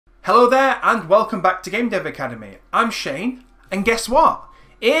Hello there and welcome back to Game Dev Academy. I'm Shane and guess what?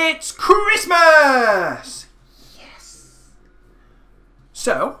 It's Christmas! Yes!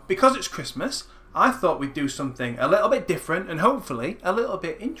 So, because it's Christmas, I thought we'd do something a little bit different and hopefully a little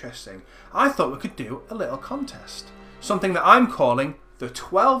bit interesting. I thought we could do a little contest. Something that I'm calling the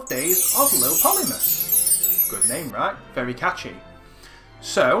 12 Days of Lowpolymas. Good name, right? Very catchy.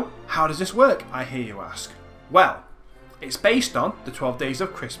 So, how does this work, I hear you ask? Well, it's based on the 12 Days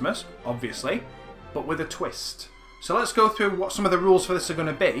of Christmas, obviously, but with a twist. So let's go through what some of the rules for this are going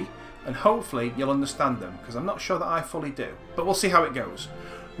to be, and hopefully you'll understand them, because I'm not sure that I fully do. But we'll see how it goes.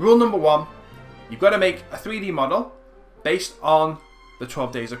 Rule number one, you've got to make a 3D model based on the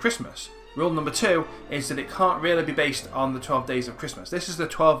 12 Days of Christmas. Rule number two is that it can't really be based on the 12 Days of Christmas. This is the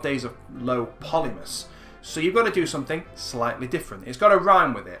 12 Days of Lowpolymas. So you've got to do something slightly different. It's got to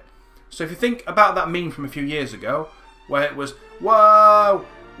rhyme with it. So if you think about that meme from a few years ago, where it was, whoa,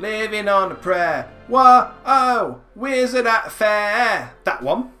 living on a prayer, whoa, oh, wizard at a fair. That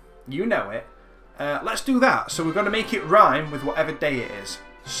one, you know it. Let's do that. So we're going to make it rhyme with whatever day it is.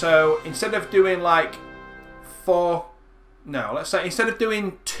 So instead of doing like let's say instead of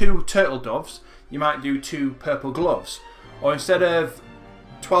doing 2 turtle doves, you might do 2 purple gloves. Or instead of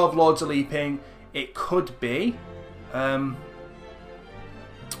 12 lords a leaping, it could be 12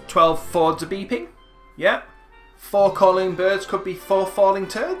 fords a beeping. Yeah. 4 calling birds could be 4 falling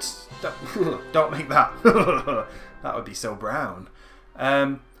turds. Don't make that. That would be so brown.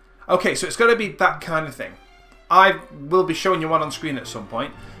 Okay, so it's got to be that kind of thing. I will be showing you one on screen at some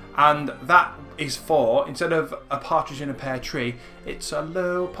point, and that is for, instead of a partridge in a pear tree, it's a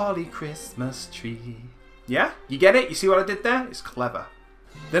low poly Christmas tree. Yeah? You get it? You see what I did there? It's clever.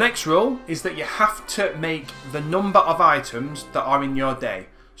 The next rule is that you have to make the number of items that are in your day.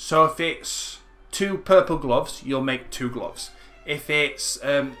 So if it's 2 purple gloves, you'll make 2 gloves. If it's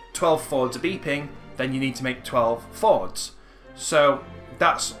 12 fords a beeping, then you need to make 12 fords. So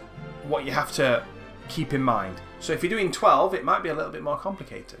that's what you have to keep in mind. So if you're doing 12, it might be a little bit more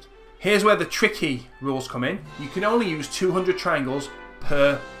complicated. Here's where the tricky rules come in. You can only use 200 triangles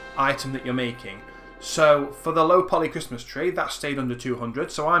per item that you're making. So for the low poly Christmas tree, that stayed under 200,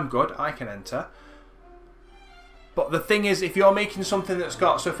 so I'm good, I can enter. But the thing is, if you're making something that's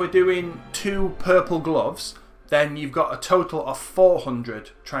got, so if we're doing 2 purple gloves, then you've got a total of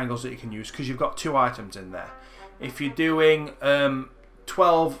 400 triangles that you can use because you've got 2 items in there. If you're doing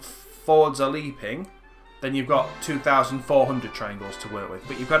 12 fords a leaping, then you've got 2,400 triangles to work with.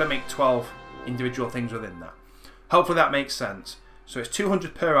 But you've got to make 12 individual things within that. Hopefully that makes sense. So it's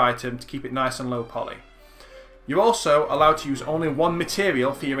 200 per item to keep it nice and low poly. You're also allowed to use only 1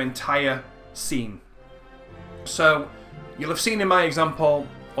 material for your entire scene. So you'll have seen in my example,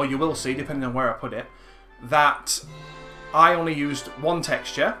 or you will see depending on where I put it, that I only used 1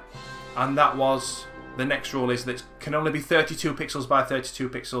 texture, and that was, the next rule is that it can only be 32 pixels by 32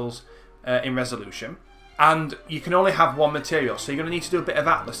 pixels in resolution. And you can only have 1 material, so you're going to need to do a bit of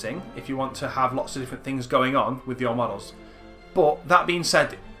atlasing if you want to have lots of different things going on with your models. But that being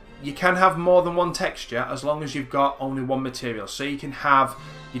said, you can have more than 1 texture as long as you've got only 1 material. So you can have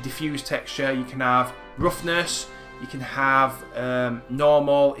your diffuse texture, you can have roughness, you can have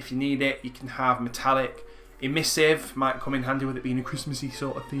normal if you need it, you can have metallic, emissive might come in handy with it being a Christmassy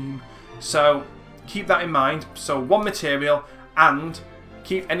sort of theme. So keep that in mind. So 1 material, and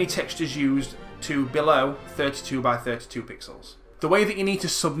keep any textures used to below 32 by 32 pixels. The way that you need to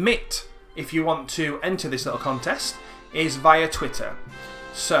submit if you want to enter this little contest is via Twitter.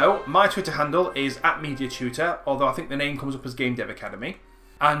 So my Twitter handle is @MediaTutor, although I think the name comes up as Game Dev Academy.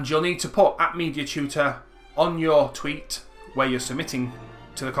 And you'll need to put @MediaTutor on your tweet where you're submitting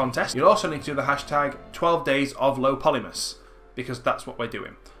to the contest. You'll also need to do the hashtag 12 Days of Lowpolymas, because that's what we're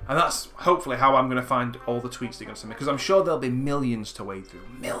doing. And that's hopefully how I'm going to find all the tweets that you're going to submit, because I'm sure there'll be millions to wade through.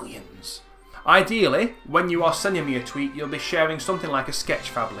 Millions. Ideally, when you are sending me a tweet, you'll be sharing something like a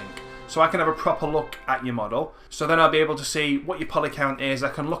Sketchfab link, so I can have a proper look at your model. So then I'll be able to see what your poly count is, I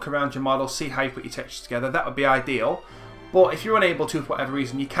can look around your model, see how you put your textures together. That would be ideal. But if you're unable to, for whatever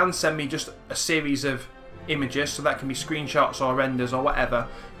reason, you can send me just a series of images, so that can be screenshots or renders or whatever,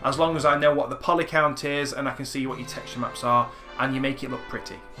 as long as I know what the poly count is and I can see what your texture maps are and you make it look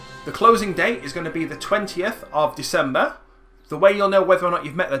pretty. The closing date is going to be the 20th of December. The way you'll know whether or not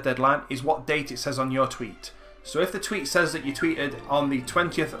you've met the deadline is what date it says on your tweet. So if the tweet says that you tweeted on the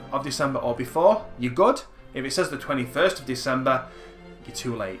 20th of December or before, you're good. If it says the 21st of December, you're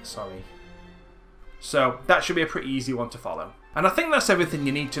too late, sorry. So that should be a pretty easy one to follow. And I think that's everything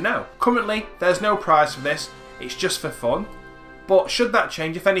you need to know. Currently, there's no prize for this, it's just for fun. But should that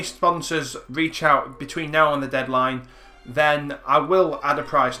change, if any sponsors reach out between now and the deadline, then I will add a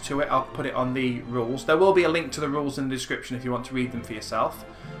prize to it. I'll put it on the rules. There will be a link to the rules in the description if you want to read them for yourself.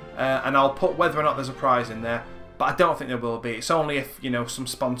 And I'll put whether or not there's a prize in there. But I don't think there will be. It's only if, you know, some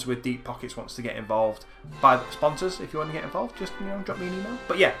sponsor with deep pockets wants to get involved. By the sponsors, if you want to get involved, just, you know, drop me an email.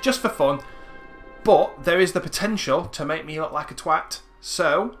 But yeah, just for fun. But there is the potential to make me look like a twat.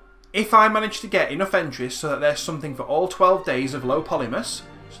 So, if I manage to get enough entries so that there's something for all 12 days of Lowpolymas,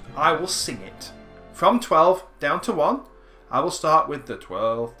 I will sing it. From 12 down to 1, I will start with the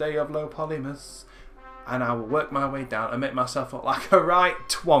 12th day of Lowpolymas. And I will work my way down and make myself look like a right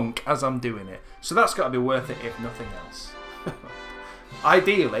twonk as I'm doing it. So that's got to be worth it if nothing else.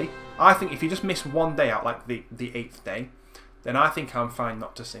 Ideally, I think if you just miss one day out, like the 8th day, then I think I'm fine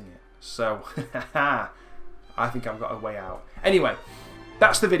not to sing it. So, I think I've got a way out. Anyway,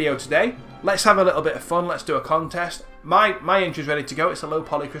 that's the video today. Let's have a little bit of fun. Let's do a contest. My entry's ready to go. It's a low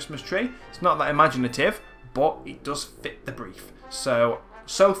poly Christmas tree. It's not that imaginative, but it does fit the brief. So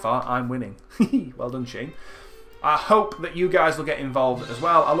far, I'm winning. Well done, Shane. I hope that you guys will get involved as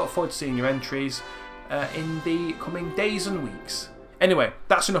well. I look forward to seeing your entries in the coming days and weeks. Anyway,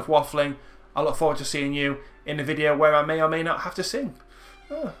 that's enough waffling. I look forward to seeing you in a video where I may or may not have to sing.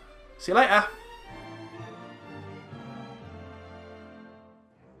 See you later.